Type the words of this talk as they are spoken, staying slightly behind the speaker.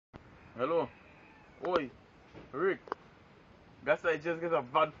Hello? Oi, Rick. Guess I just get a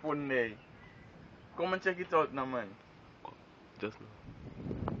bad phone there. Come and check it out now, man. Just now.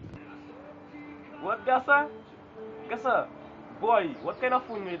 What, Gassa? Gassa, boy, what kind of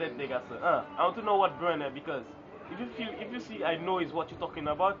phone you that there, Gassa? I want to know what brand because if you see I know is what you're talking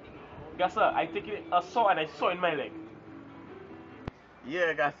about, Gassa, I take it a saw and I saw in my leg.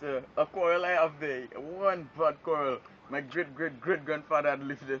 Yeah, guys, a coral I have there. One bad coral. My great grandfather had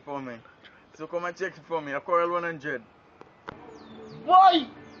left it for me. So come and check it for me. A coral 100. Boy!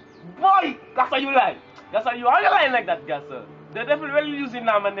 Boy! Gassa, you lie. Gassa, you are lying like that, Gassa. They're definitely really using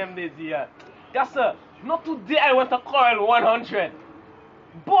them and them days here. Gassa, not today I want a coral 100.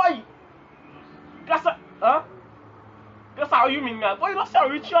 Boy! Gassa, huh? Gassa, how you mean, man? Boy, that's a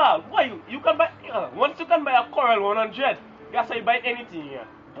ritual. Boy, you can buy, once you can buy a coral 100, Gassa, you buy anything here.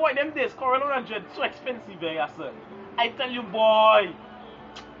 Boy, them days, coral 100, so expensive, Gassa. I tell you, boy.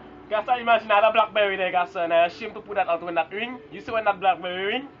 Gassa, imagine I had a blackberry there, Gassa, and I ashamed to put that out when that ring. You see when that blackberry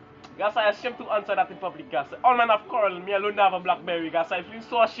ring? Gassa, I ashamed to answer that in public, Gassa. All man have coral, me alone have a blackberry, Gassa. I feel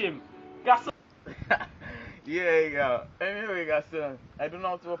so ashamed. Gassa. Yeah. Anyway, guys, I don't know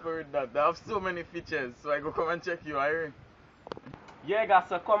how to operate that. They have so many features, so I go come and check you, Irene. Yeah,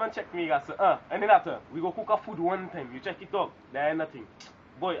 Gassa, come and check me, Gassa. And then after, we go cook a food one time. You check it out. There ain't nothing.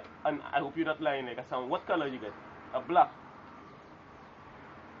 Boy, and I hope you're not lying there, Gassa. What color you get? A black.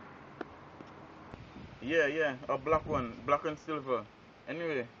 Yeah, a black one. Black and silver.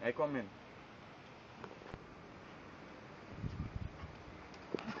 Anyway, I come in.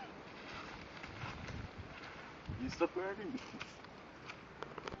 You stop recording?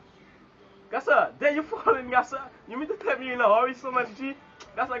 Gassa, there you falling, Gassa. You mean to tell me you in a hurry so much, G?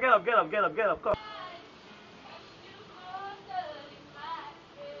 Gassa, get up, come.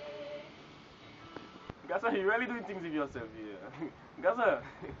 Gassa, you really doing things with yourself here. Gassa.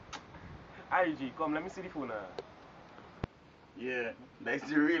 Alright, G, come, let me see the phone now. Yeah, that's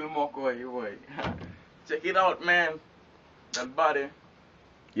the real Moko, you boy. Check it out, man. That body.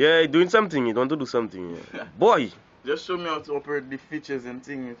 Yeah, doing something. You want to do something. Yeah. Boy. Just show me how to operate the features and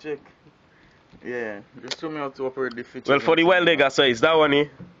thing, you check. Yeah, just show me how to operate the features. Well, for the wild egg, it's that one, eh?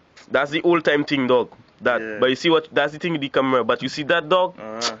 That's the old time thing, dog. That. Yeah. But you see what? That's the thing with the camera. But you see that, dog?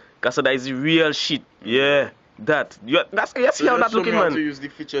 Gassa, that is the real shit. Yeah. That. That's you see so how that looking, show me how man. to use the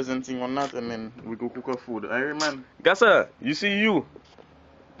features and thing on that, and then we go cook our food. Alright, man. Gassa, you see you.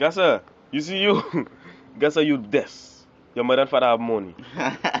 Gassa, you see you. Gassa, you this. Your mother and father have money.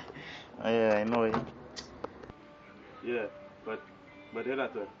 Yeah, I know it. Yeah, but hear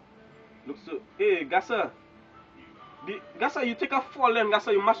that look so hey Gassa. Gassa, you take a fall then,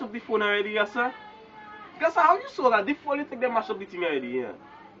 Gassa, you mash up the phone already, Gassa? Gassa, how you saw that? The fall you take them mash up the thing already, yeah.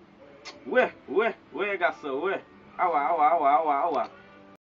 Where, Gassa, where? Awa.